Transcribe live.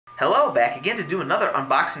Hello, back again to do another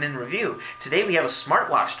unboxing and review. Today we have a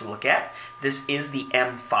smartwatch to look at. This is the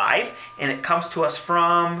M5, and it comes to us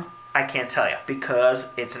from, I can't tell you,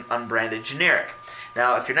 because it's an unbranded generic.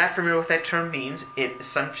 Now, if you're not familiar with what that term means, it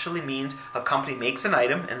essentially means a company makes an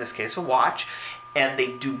item, in this case a watch, and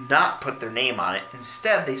they do not put their name on it.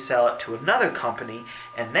 Instead, they sell it to another company,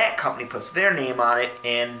 and that company puts their name on it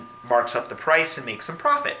and marks up the price and makes some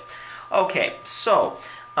profit. Okay, so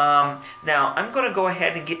now I'm going to go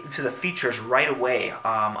ahead and get into the features right away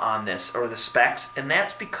on this, or the specs, and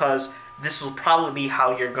that's because this will probably be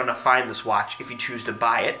how you're going to find this watch if you choose to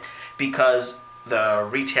buy it, because the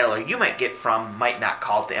retailer you might get from might not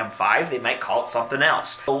call it the M5, they might call it something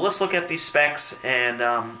else. So let's look at these specs and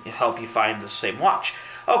help you find the same watch.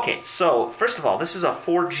 Okay, so first of all, this is a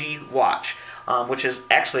 4G watch, which is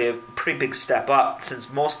actually a pretty big step up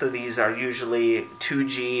since most of these are usually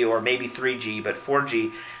 2G or maybe 3G, but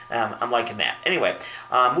 4G, I'm liking that. Anyway,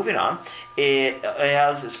 moving on, it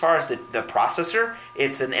has, as far as the processor,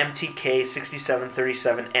 it's an MTK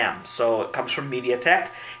 6737M, so it comes from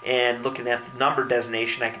MediaTek, and looking at the number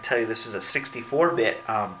designation, I can tell you this is a 64-bit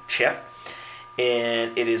chip.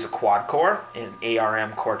 And it is a quad core, an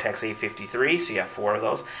ARM Cortex A53, so you have 4 of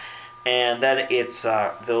those. And then it's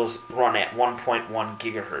those run at 1.1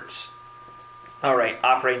 gigahertz. Alright,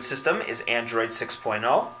 operating system is Android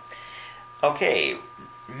 6.0. Okay,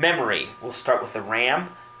 memory, we'll start with the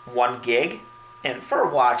RAM, 1 gig. And for a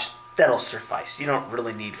watch, that'll suffice. You don't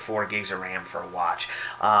really need 4 gigs of RAM for a watch.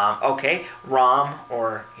 Okay, ROM,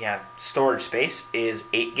 or storage space, is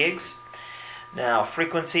 8 gigs. Now,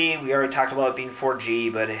 frequency, we already talked about it being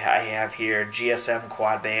 4G, but I have here GSM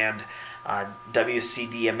quad band,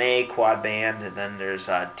 WCDMA quad band, and then there's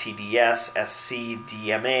TDS,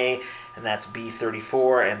 SCDMA, and that's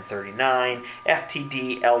B34 and 39,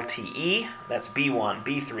 FTD LTE, that's B1,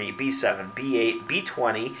 B3, B7, B8,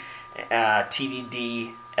 B20,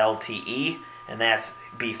 TDD LTE, and that's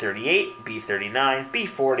B38, B39,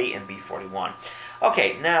 B40, and B41.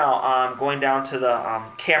 Okay, now going down to the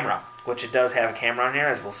camera, which it does have a camera on here,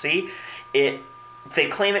 as we'll see. They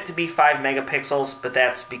claim it to be 5 megapixels, but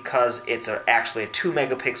that's because it's actually a 2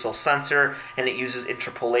 megapixel sensor, and it uses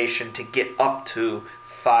interpolation to get up to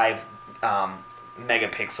 5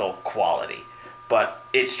 megapixel quality. But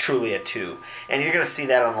it's truly a 2. And you're going to see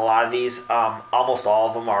that on a lot of these. Almost all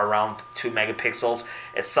of them are around 2 megapixels.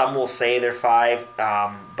 And some will say they're 5,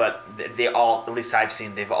 but they all, at least I've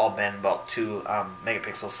seen, they've all been about 2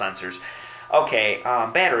 megapixel sensors. Okay,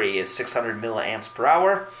 battery is 600 milliamps per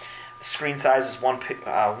hour. Screen size is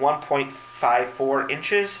 1.54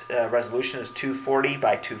 inches. Resolution is 240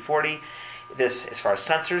 by 240. This, as far as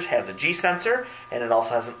sensors, has a G sensor, and it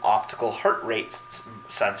also has an optical heart rate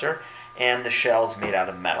sensor, and the shell is made out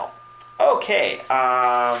of metal. Okay,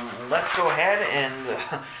 let's go ahead and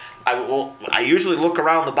I usually look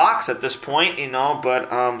around the box at this point, but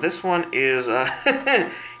this one is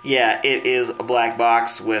yeah, it is a black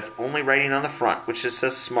box with only writing on the front, which just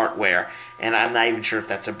says Smartwear, and I'm not even sure if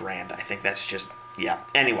that's a brand. I think that's just, yeah.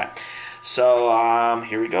 Anyway, so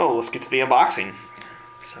here we go. Let's get to the unboxing.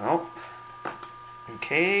 So,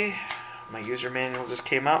 okay, my user manual just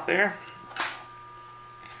came out there.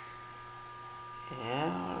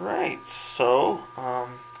 Yeah, right. So,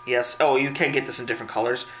 yes. Oh, you can get this in different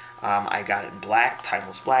colors. I got it in black,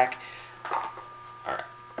 timeless black. All right.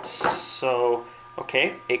 So,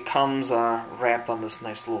 okay, it comes wrapped on this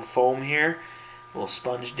nice little foam here, little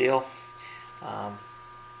sponge deal.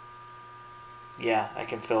 Yeah, I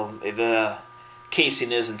can feel the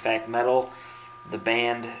casing is in fact metal. The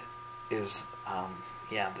band is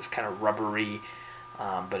yeah, this kind of rubbery,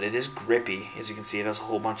 but it is grippy. As you can see, it has a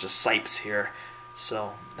whole bunch of sipes here,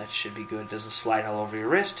 so that should be good. It doesn't slide all over your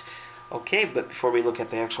wrist. Okay, but before we look at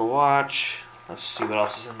the actual watch, let's see what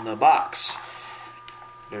else is in the box.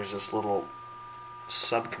 There's this little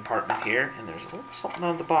sub compartment here, and there's a little something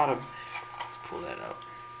on the bottom. Let's pull that out.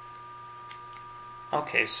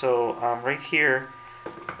 Okay, so right here,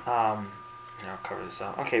 I'll cover this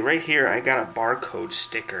up. Okay, right here I got a barcode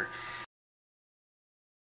sticker.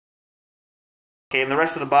 Okay, and the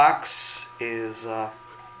rest of the box is yeah,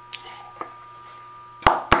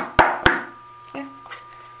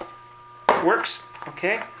 works.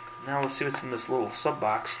 Okay, now let's see what's in this little sub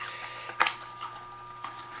box.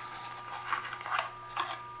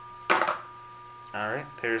 Alright,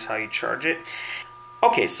 there's how you charge it.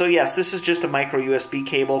 Okay, so yes, this is just a micro USB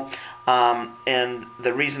cable, and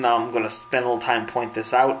the reason I'm going to spend a little time to point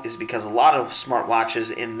this out is because a lot of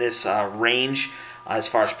smartwatches in this range, as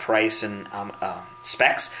far as price and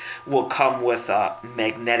specs, will come with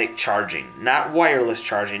magnetic charging. Not wireless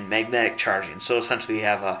charging, magnetic charging. So essentially you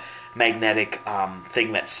have magnetic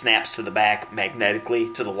thing that snaps to the back magnetically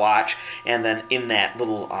to the watch, and then in that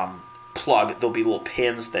little plug there'll be little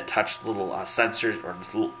pins that touch little sensors or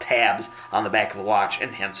little tabs on the back of the watch,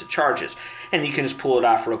 and hence it charges. And you can just pull it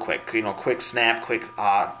off real quick, quick snap, quick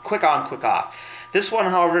on, quick off. This one,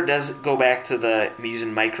 however, does go back to the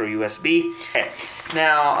using micro USB. Okay,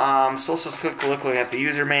 now so let's just quick look at the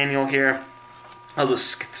user manual here. I'll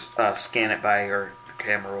just scan it by the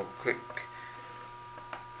camera real quick.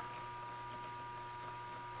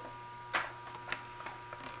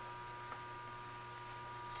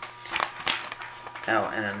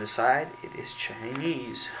 Oh, and on this side, it is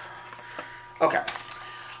Chinese. Okay.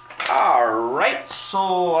 All right.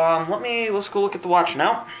 So let's go look at the watch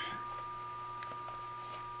now.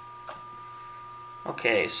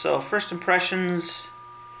 Okay. So first impressions.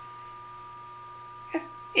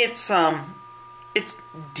 It's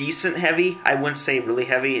decent heavy. I wouldn't say really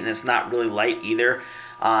heavy, and it's not really light either.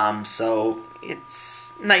 So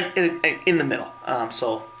it's in the middle.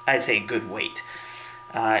 So I'd say good weight.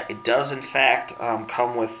 It does, in fact,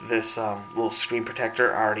 come with this little screen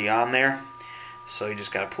protector already on there. So you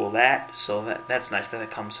just got to pull that. So that's nice that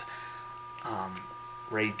it comes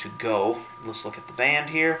ready to go. Let's look at the band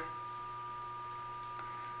here.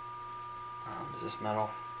 Is this metal?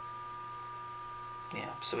 Yeah,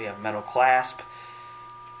 so we have metal clasp.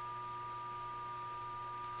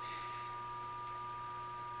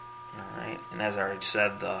 Alright, and as I already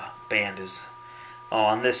said, the band is,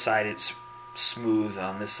 on this side it's smooth,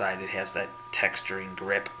 on this side it has that texturing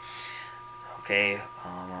grip. Okay,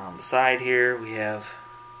 around the side here we have,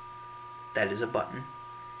 that is a button,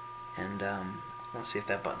 and let's see if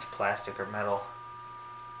that button's plastic or metal.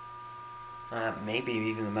 Maybe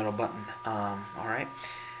even the metal button. Alright,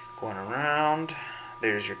 going around,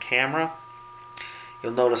 there's your camera.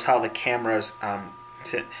 You'll notice how the camera's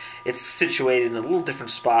it's situated in a little different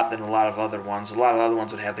spot than a lot of other ones. A lot of other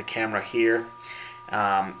ones would have the camera here.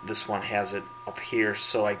 This one has it up here,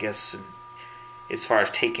 so I guess as far as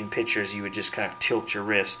taking pictures, you would just kind of tilt your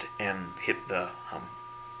wrist and hit the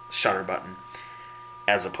shutter button,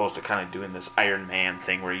 as opposed to kind of doing this Iron Man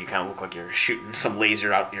thing where you kind of look like you're shooting some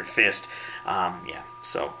laser out your fist. Yeah,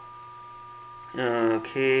 so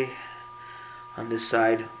okay, on this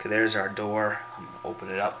side, okay, there's our door. I'm going to open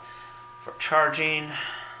it up for charging.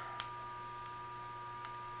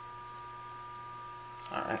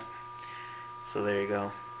 Alright, so there you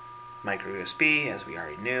go, micro USB, as we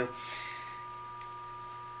already knew.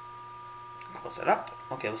 Close that up.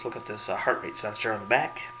 Okay, let's look at this heart rate sensor on the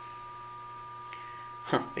back.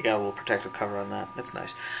 They got a little protective cover on that. That's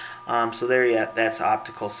nice. So there you go. That's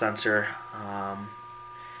optical sensor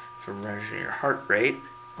for measuring your heart rate.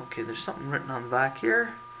 Okay, there's something written on the back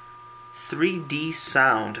here. 3D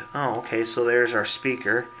sound. Oh, okay, so there's our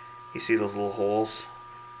speaker. You see those little holes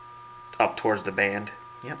up towards the band.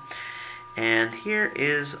 Yep. And here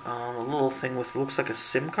is a little thing with, looks like a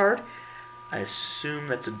SIM card. I assume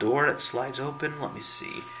that's a door that slides open. Let me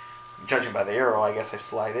see. Judging by the arrow, I guess I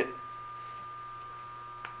slide it.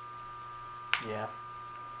 Yeah.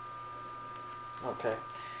 Okay.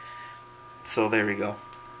 So there we go.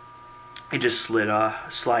 It just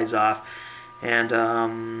slides off, and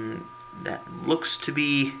that looks to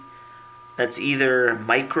be, that's either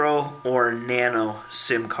micro or nano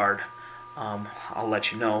SIM card. I'll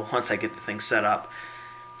let you know once I get the thing set up.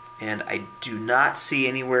 And I do not see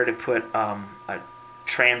anywhere to put a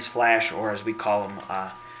trans flash, or as we call them,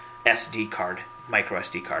 SD card, micro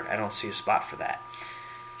SD card. I don't see a spot for that.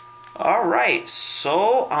 Alright,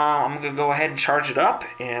 so I'm going to go ahead and charge it up,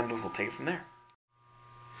 and we'll take it from there.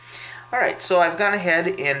 Alright, so I've gone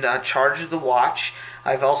ahead and charged the watch.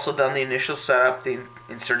 I've also done the initial setup,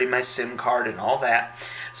 inserting my SIM card and all that.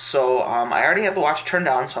 So I already have the watch turned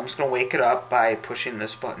on, so I'm just going to wake it up by pushing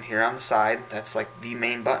this button here on the side. That's like the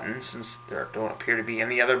main button, since there don't appear to be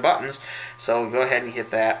any other buttons. So go ahead and hit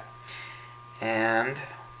that, and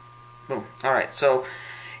boom. Alright, so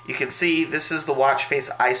you can see this is the watch face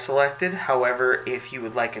I selected. However, if you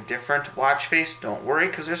would like a different watch face, don't worry,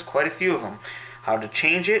 because there's quite a few of them. How to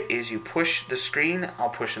change it is you push the screen, I'll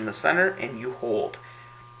push in the center, and you hold.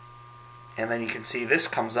 And then you can see this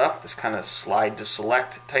comes up, this kind of slide to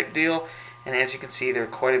select type deal. And as you can see, there are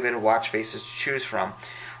quite a bit of watch faces to choose from.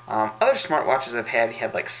 Other smartwatches I've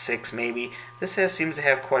had like 6 maybe. This seems to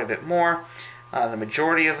have quite a bit more. The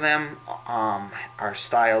majority of them are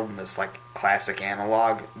styled in this like classic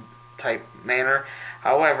analog type manner.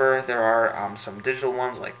 However, there are some digital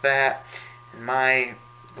ones like that. And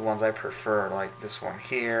the ones I prefer are like this one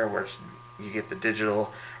here, where you get the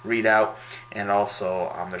digital readout, and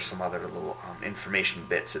also there's some other little information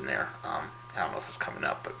bits in there. I don't know if it's coming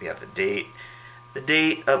up, but we have the date, the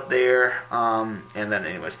date up there, and then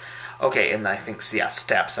anyways. Okay, and I think, yeah,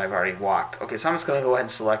 steps I've already walked. Okay, so I'm just going to go ahead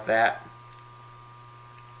and select that.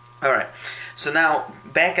 Alright, so now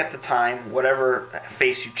back at the time, whatever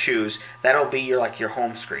face you choose, that'll be your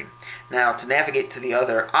home screen. Now to navigate to the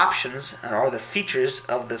other options or the features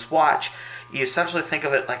of this watch, you essentially think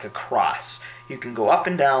of it like a cross. You can go up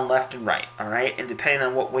and down, left and right, alright? And depending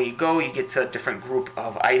on what way you go, you get to a different group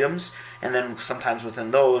of items, and then sometimes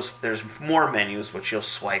within those, there's more menus which you'll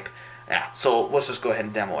swipe. Yeah, so let's just go ahead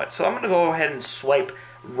and demo it. So I'm going to go ahead and swipe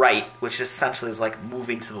right, which essentially is like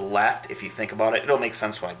moving to the left. If you think about it, it'll make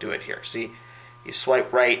sense when I do it here. See, you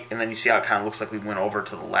swipe right, and then you see how it kind of looks like we went over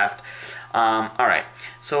to the left. Alright,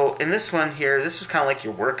 so in this one here, this is kind of like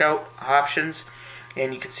your workout options,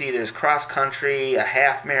 and you can see there's cross country, a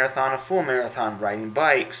half marathon, a full marathon, riding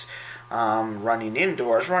bikes, running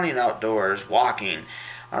indoors, running outdoors, walking.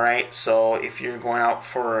 Alright, so if you're going out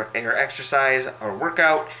for your exercise or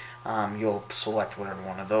workout, you'll select whatever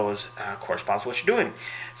one of those corresponds to what you're doing.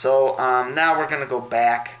 So now we're going to go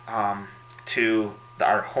back to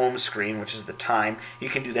our home screen, which is the time. You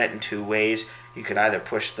can do that in two ways. You can either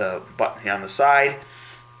push the button here on the side,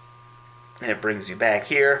 and it brings you back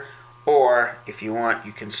here, or if you want,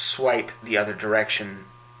 you can swipe the other direction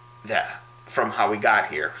from how we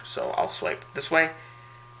got here. So I'll swipe this way,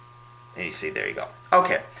 and you see, there you go.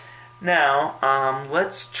 Okay. Now,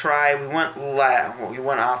 let's try, we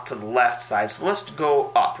went off to the left side, so let's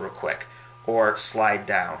go up real quick, or slide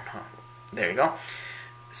down. There you go.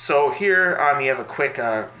 So here you have a quick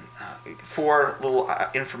 4 little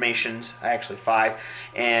informations, actually 5,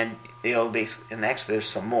 and it'll be, and actually there's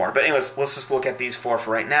some more. But anyways, let's just look at these 4 for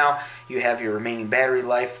right now. You have your remaining battery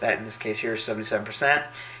life, that in this case here is 77%.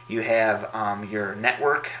 You have your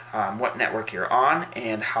network, what network you're on,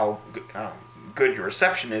 and how good your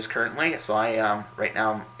reception is currently. So I am right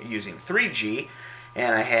now I'm using 3G,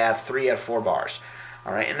 and I have 3 out of 4 bars.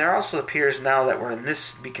 Alright, and there also appears now that we're in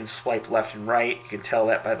this, we can swipe left and right. You can tell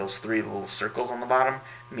that by those 3 little circles on the bottom.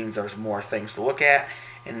 It means there's more things to look at.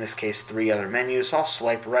 In this case, 3 other menus. So I'll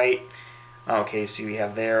swipe right. Okay, see we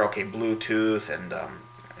have there, okay, Bluetooth, and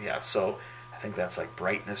yeah, so I think that's like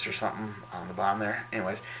brightness or something on the bottom there.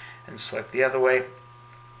 Anyways, and swipe the other way.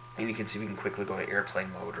 And you can see we can quickly go to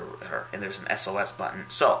airplane mode, and there's an SOS button.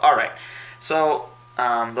 So, alright, so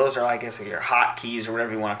those are, I guess, your hotkeys or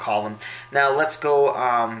whatever you want to call them. Now let's go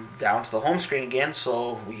down to the home screen again.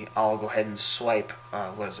 So I'll go ahead and swipe,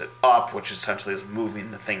 up, which essentially is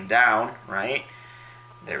moving the thing down, right?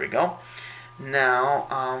 There we go.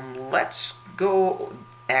 Now let's go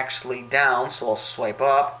actually down. So I'll swipe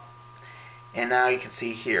up, and now you can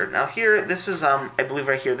see here. Now here, this is I believe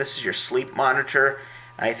right here, this is your sleep monitor.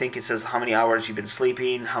 I think it says how many hours you've been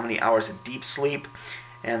sleeping, how many hours of deep sleep,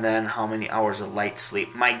 and then how many hours of light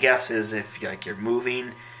sleep. My guess is if you're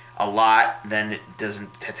moving a lot, then it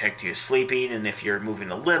doesn't detect you as sleeping, and if you're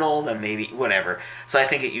moving a little, then maybe whatever. So I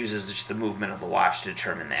think it uses just the movement of the watch to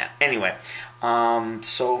determine that. Anyway,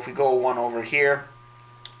 so if we go one over here,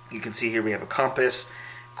 you can see here we have a compass.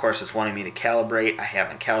 Of course, it's wanting me to calibrate. I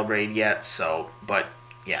haven't calibrated yet, so, but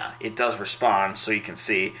yeah, it does respond, so you can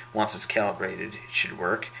see once it's calibrated, it should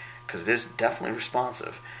work, because it is definitely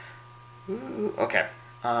responsive. Ooh, okay,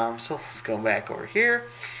 so let's go back over here.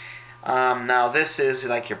 Now this is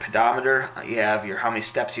like your pedometer. You have your how many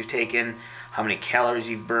steps you've taken, how many calories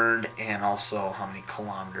you've burned, and also how many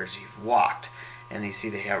kilometers you've walked. And you see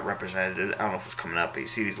they have it represented. I don't know if it's coming up, but you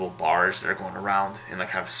see these little bars that are going around in like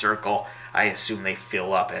kind of a circle. I assume they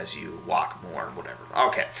fill up as you walk more or whatever.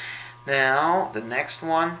 Okay. Now, the next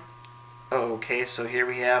one, okay, so here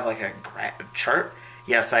we have like a chart.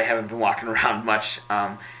 Yes, I haven't been walking around much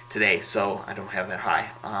today, so I don't have that high,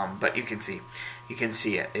 but you can see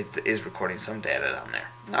it. It is recording some data down there.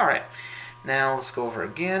 All right, now let's go over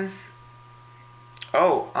again.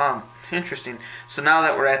 Oh, interesting. So now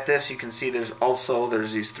that we're at this, you can see there's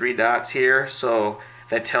these 3 dots here, so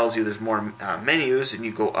that tells you there's more menus, and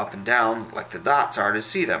you go up and down like the dots are to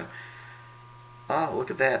see them. Oh,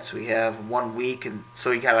 look at that. So we have 1 week, and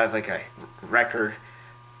so you got to have like a record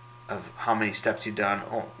of how many steps you've done.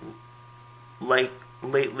 Oh,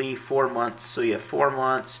 lately 4 months. So you have 4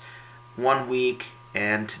 months, 1 week,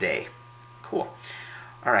 and today. Cool.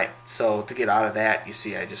 All right. So to get out of that, you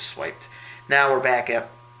see I just swiped. Now we're back at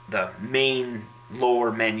the main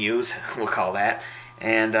lower menus, we'll call that,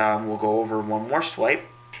 and we'll go over one more swipe.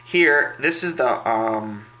 Here, this is the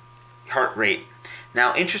heart rate.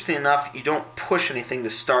 Now, interesting enough, you don't push anything to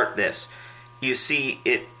start this. You see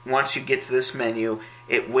it, once you get to this menu,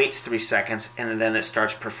 it waits 3 seconds, and then it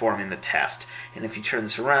starts performing the test. And if you turn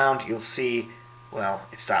this around, you'll see well,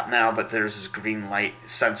 it stopped now, but there's this green light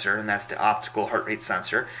sensor, and that's the optical heart rate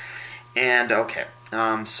sensor. And okay,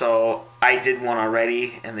 so I did one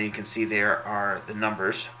already, and then you can see there are the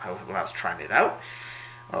numbers when I was trying it out.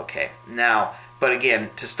 Okay, now, but again,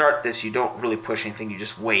 to start this, you don't really push anything, you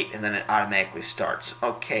just wait, and then it automatically starts.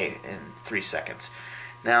 Okay, in 3 seconds.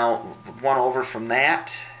 Now, one over from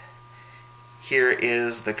that, here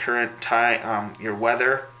is the current time, your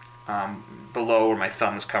weather. Below where my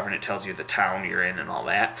thumb is covering, it tells you the town you're in and all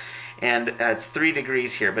that. And it's 3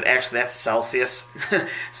 degrees here, but actually that's Celsius.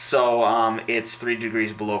 So it's 3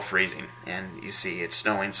 degrees below freezing. And you see it's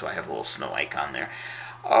snowing, so I have a little snow icon there.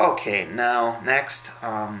 Okay, now next,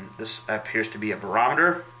 this appears to be a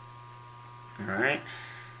barometer. Alright,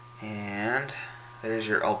 and there's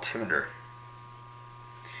your altimeter.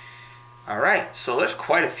 Alright, so there's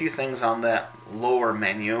quite a few things on that lower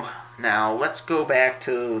menu. Now let's go back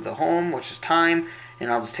to the home, which is time,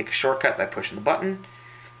 and I'll just take a shortcut by pushing the button.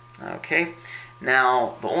 Okay,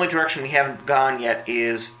 now the only direction we haven't gone yet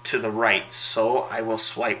is to the right, so I will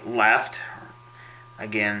swipe left.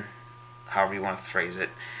 Again, however you want to phrase it.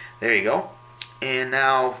 There you go. And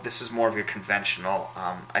now this is more of your conventional.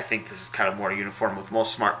 I think this is kind of more uniform with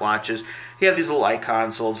most smartwatches. You have these little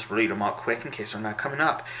icons, so I'll just read them out quick in case they're not coming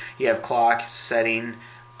up. You have clock, setting,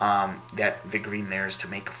 that the green there is to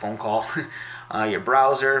make a phone call. Your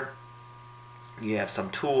browser, you have some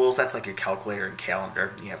tools, that's like your calculator and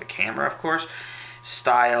calendar. You have a camera, of course.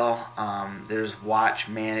 Style, there's watch,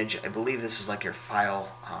 manage. I believe this is like your file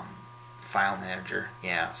manager.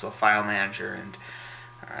 Yeah, so file manager, and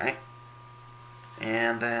alright.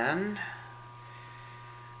 And then,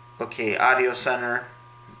 okay, audio center,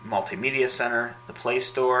 multimedia center, the Play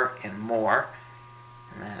Store, and more.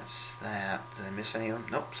 And that's that. Did I miss any of them?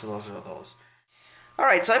 Nope, so those are those.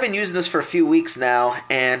 Alright, so I've been using this for a few weeks now,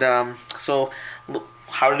 and so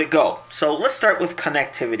how did it go? So let's start with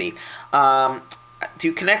connectivity.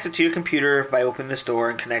 To connect it to your computer by opening this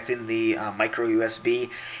door and connecting the micro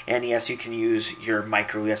USB, and yes, you can use your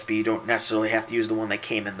micro USB. You don't necessarily have to use the one that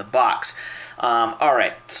came in the box.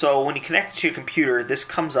 Alright, so when you connect it to your computer, this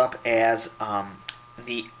comes up as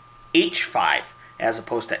the H5 as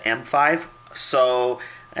opposed to M5. So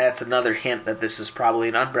that's another hint that this is probably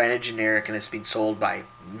an unbranded generic and it's being sold by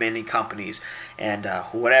many companies, and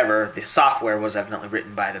whatever, the software was evidently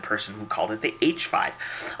written by the person who called it the H5.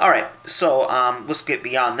 Alright, so let's get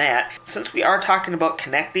beyond that. Since we are talking about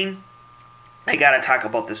connecting, I gotta talk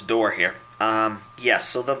about this door here. Yes,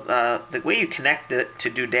 so the way you connect it to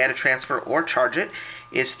do data transfer or charge it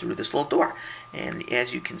is through this little door. And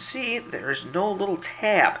as you can see, there's no little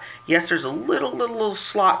tab. Yes, there's a little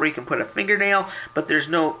slot where you can put a fingernail, but there's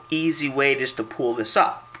no easy way just to pull this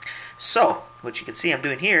up. So, what you can see I'm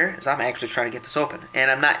doing here is I'm actually trying to get this open. And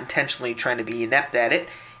I'm not intentionally trying to be inept at it.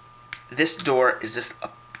 This door is just a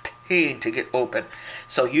pain to get open.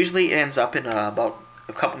 So usually it ends up in about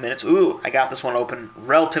a couple minutes. Ooh, I got this one open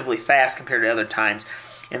relatively fast compared to other times.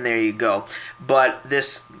 And there you go. But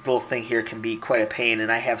this little thing here can be quite a pain, and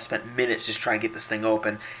I have spent minutes just trying to get this thing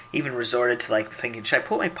open. Even resorted to like thinking, should I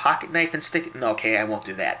put my pocket knife and stick it? No, okay, I won't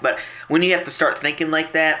do that. But when you have to start thinking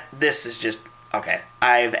like that, this is just, okay.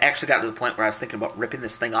 I've actually gotten to the point where I was thinking about ripping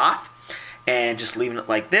this thing off and just leaving it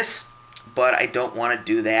like this, but I don't want to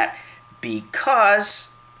do that because,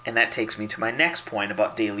 and that takes me to my next point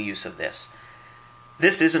about daily use of this.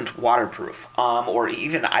 This isn't waterproof, or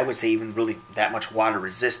even, I would say, even really that much water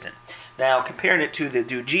resistant. Now, comparing it to the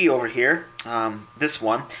Doogee over here, this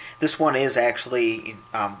one is actually,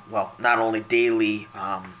 well, not only daily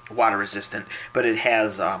water resistant, but it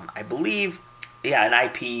has, I believe, yeah, an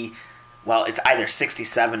IP, well, it's either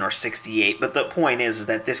 67 or 68, but the point is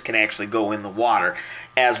that this can actually go in the water,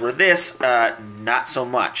 as where this, not so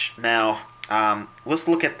much. Now, let's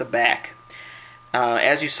look at the back.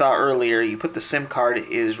 As you saw earlier, you put the SIM card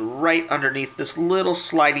is right underneath this little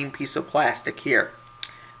sliding piece of plastic here,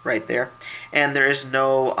 right there, and there is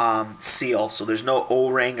no seal, so there's no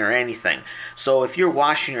O-ring or anything. So if you're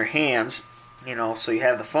washing your hands, you know, so you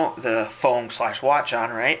have the phone/watch on,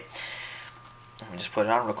 right? Let me just put it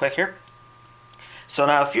on real quick here. So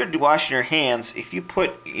now, if you're washing your hands, if you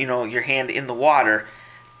put, you know, your hand in the water,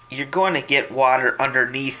 you're going to get water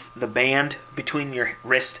underneath the band, between your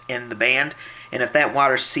wrist and the band. And if that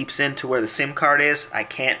water seeps into where the SIM card is, I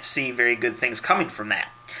can't see very good things coming from that.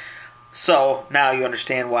 So now you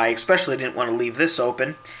understand why I especially didn't want to leave this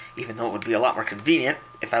open, even though it would be a lot more convenient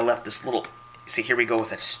if I left this little, see, here we go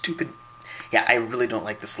with that stupid, yeah, I really don't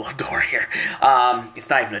like this little door here. It's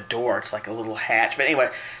not even a door, it's like a little hatch. But anyway,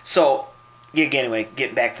 so, anyway,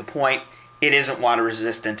 getting back to the point, it isn't water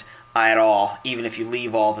resistant at all, even if you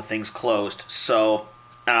leave all the things closed. So,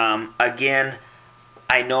 again,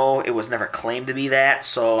 I know it was never claimed to be that,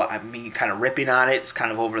 so I mean, kind of ripping on it, it's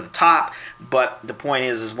kind of over the top, but the point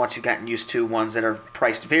is once you've gotten used to ones that are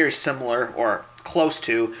priced very similar or close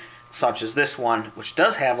to, such as this one, which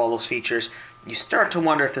does have all those features, you start to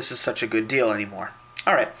wonder if this is such a good deal anymore.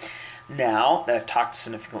 All right, now that I've talked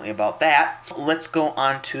significantly about that, let's go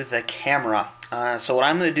on to the camera. So what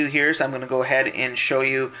I'm going to do here is I'm going to go ahead and show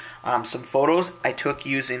you some photos I took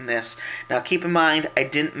using this. Now keep in mind, I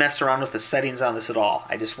didn't mess around with the settings on this at all.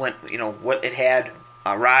 I just went, what it had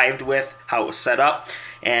arrived with, how it was set up,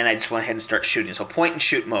 and I just went ahead and start shooting. So point and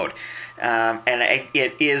shoot mode.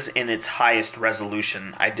 It is in its highest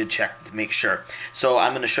resolution. I did check to make sure. So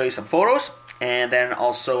I'm going to show you some photos, and then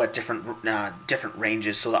also at different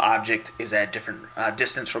ranges, so the object is at different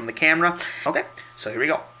distance from the camera. Okay, so here we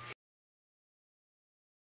go.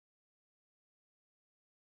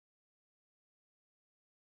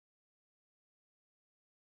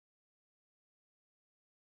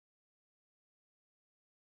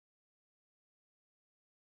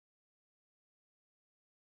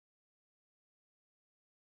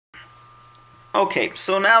 Okay,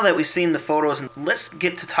 so now that we've seen the photos, let's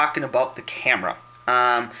get to talking about the camera.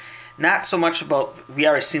 Not so much about, we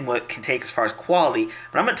already seen what it can take as far as quality,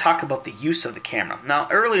 but I'm going to talk about the use of the camera. Now,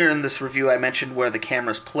 earlier in this review, I mentioned where the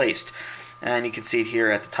camera is placed, and you can see it here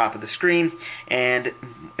at the top of the screen. And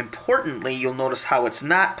importantly, you'll notice how it's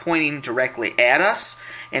not pointing directly at us,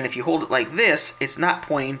 and if you hold it like this, it's not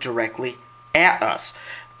pointing directly at us.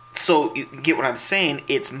 So you get what I'm saying,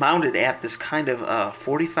 it's mounted at this kind of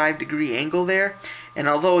 45-degree angle there. And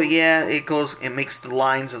although, yeah, it makes the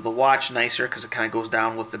lines of the watch nicer because it kind of goes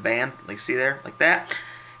down with the band, like see there, like that.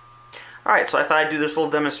 Alright, so I thought I'd do this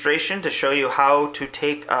little demonstration to show you how to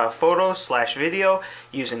take photo/video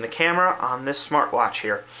using the camera on this smartwatch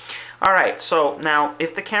here. Alright, so now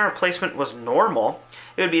if the camera placement was normal,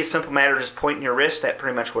 it would be a simple matter of just pointing your wrist at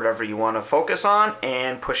pretty much whatever you want to focus on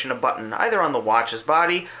and pushing a button either on the watch's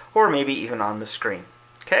body or maybe even on the screen.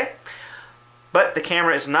 Okay? But the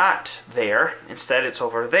camera is not there. Instead, it's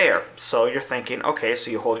over there. So you're thinking, okay,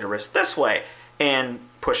 so you hold your wrist this way and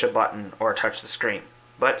push a button or touch the screen.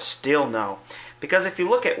 But still no. Because if you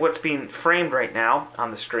look at what's being framed right now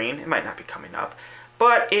on the screen, it might not be coming up,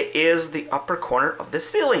 but it is the upper corner of the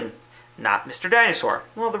ceiling. Not Mr. Dinosaur.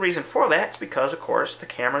 Well, the reason for that is because, of course, the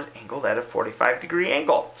camera's angled at a 45-degree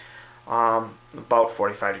angle. About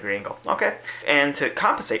 45-degree angle. Okay. And to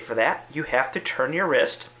compensate for that, you have to turn your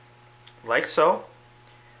wrist like so.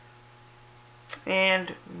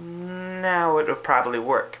 And now it'll probably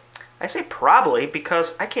work. I say probably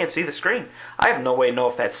because I can't see the screen. I have no way to know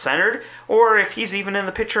if that's centered or if he's even in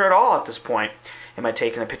the picture at all at this point. Am I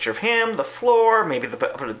taking a picture of him, the floor, maybe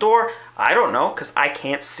the door? I don't know because I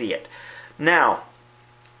can't see it. Now,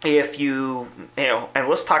 if and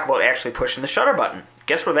let's talk about actually pushing the shutter button.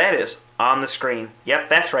 Guess where that is? On the screen. Yep,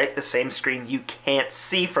 that's right, the same screen you can't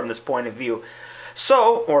see from this point of view.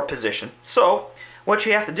 So, or position. So, what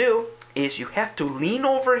you have to do is you have to lean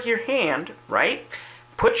over your hand, right?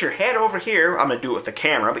 Put your head over here. I'm going to do it with the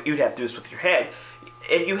camera, but you'd have to do this with your head.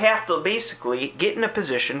 And you have to basically get in a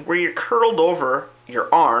position where you're curled over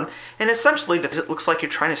your arm, and essentially it looks like you're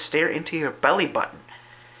trying to stare into your belly button.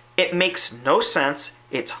 It makes no sense,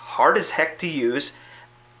 it's hard as heck to use,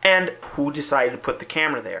 and who decided to put the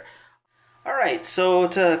camera there? Alright, so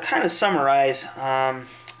to kind of summarize,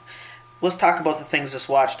 let's talk about the things this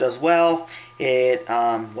watch does well. It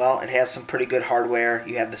has some pretty good hardware.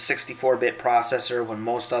 You have the 64-bit processor when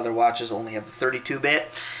most other watches only have the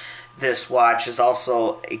 32-bit. This watch is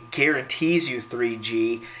also, it guarantees you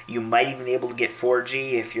 3G. You might even be able to get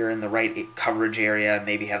 4G if you're in the right coverage area,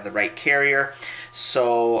 maybe have the right carrier.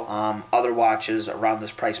 So other watches around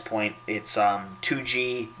this price point, it's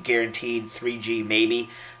 2G guaranteed, 3G maybe.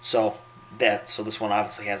 So this one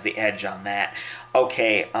obviously has the edge on that.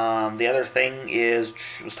 Okay, the other thing is,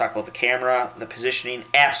 let's talk about the camera. The positioning,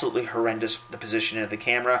 absolutely horrendous, the positioning of the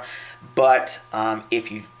camera. But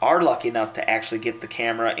if you are lucky enough to actually get the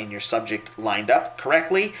camera and your subject lined up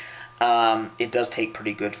correctly, it does take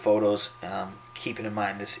pretty good photos. Keeping in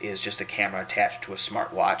mind this is just a camera attached to a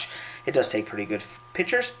smartwatch. It does take pretty good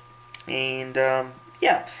pictures. And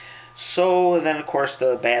yeah. So then, of course,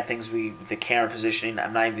 the bad things, the camera positioning,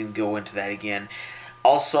 I'm not even going to go into that again.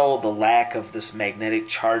 Also, the lack of this magnetic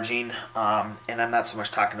charging, and I'm not so much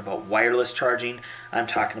talking about wireless charging, I'm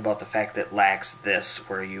talking about the fact that it lacks this,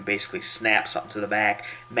 where you basically snap something to the back,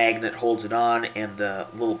 magnet holds it on, and the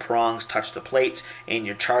little prongs touch the plates, and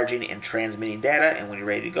you're charging and transmitting data, and when you're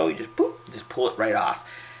ready to go, you just, boop, just pull it right off.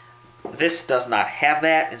 This does not have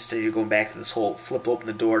that. Instead, you're going back to this whole flip open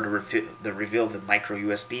the door to reveal the micro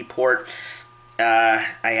USB port.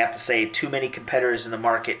 I have to say, too many competitors in the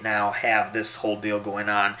market now have this whole deal going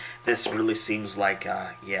on. This really seems like,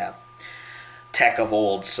 yeah, tech of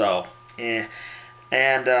old. So, And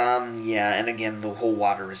yeah, and again, the whole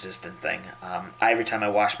water resistant thing. Every time I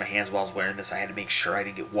washed my hands while I was wearing this, I had to make sure I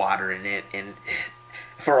didn't get water in it. And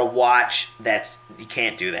for a watch, you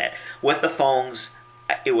can't do that. With the phones,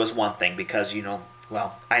 it was one thing because,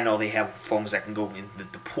 well, I know they have phones that can go in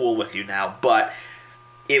the pool with you now, but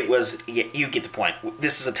it was, you get the point.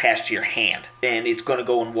 This is attached to your hand, and it's going to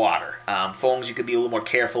go in water. Phones you could be a little more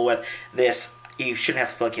careful with. This, you shouldn't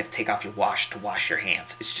have to feel like you have to take off your watch to wash your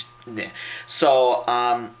hands. It's just, so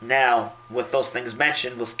now, with those things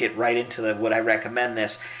mentioned, let's get right into what I recommend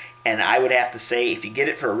this. And I would have to say, if you get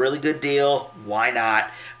it for a really good deal, why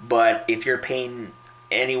not? But if you're paying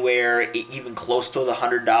anywhere even close to the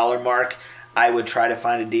 $100 mark, I would try to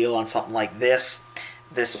find a deal on something like this.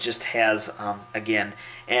 This just has, again,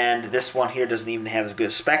 and this one here doesn't even have as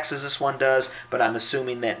good specs as this one does, but I'm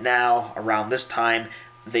assuming that now, around this time,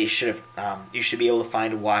 they should have, you should be able to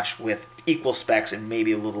find a watch with equal specs and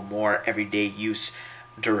maybe a little more everyday use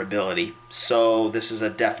durability. So this is a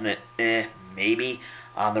definite maybe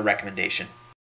on the recommendation.